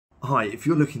Hi, if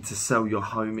you're looking to sell your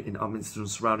home in Upminster and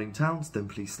surrounding towns, then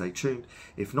please stay tuned.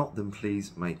 If not, then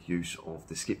please make use of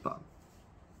the skip button.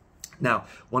 Now,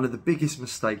 one of the biggest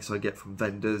mistakes I get from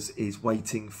vendors is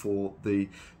waiting for the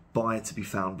buyer to be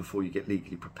found before you get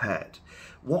legally prepared.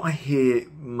 What I hear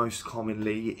most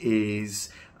commonly is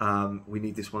we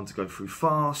need this one to go through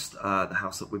fast, the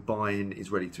house that we're buying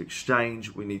is ready to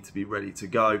exchange, we need to be ready to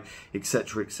go,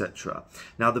 etc, etc.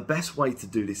 Now the best way to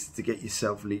do this is to get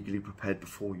yourself legally prepared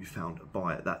before you found a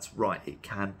buyer. That's right, it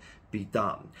can be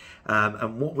done.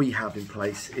 And what we have in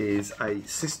place is a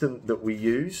system that we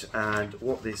use, and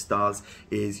what this does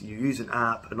is you use an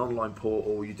app, an online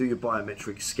portal, you do your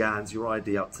biometric scans, your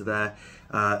ID up to there,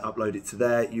 upload it to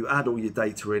there, you add all your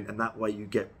data in, and that way you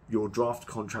get your draft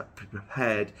contract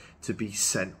prepared to be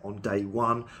sent on day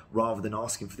one, rather than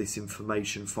asking for this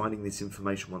information, finding this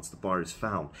information once the buyer is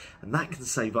found. And that can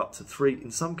save up to 3,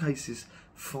 in some cases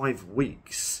 5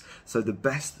 weeks. So the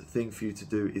best thing for you to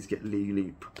do is get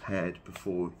legally prepared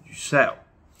before you sell.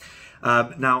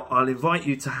 Now, I'll invite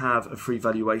you to have a free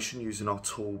valuation using our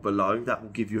tool below. That will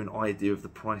give you an idea of the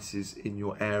prices in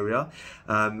your area.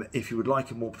 If you would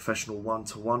like a more professional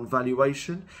one-to-one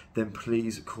valuation, then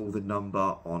please call the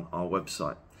number on our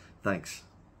website. Thanks.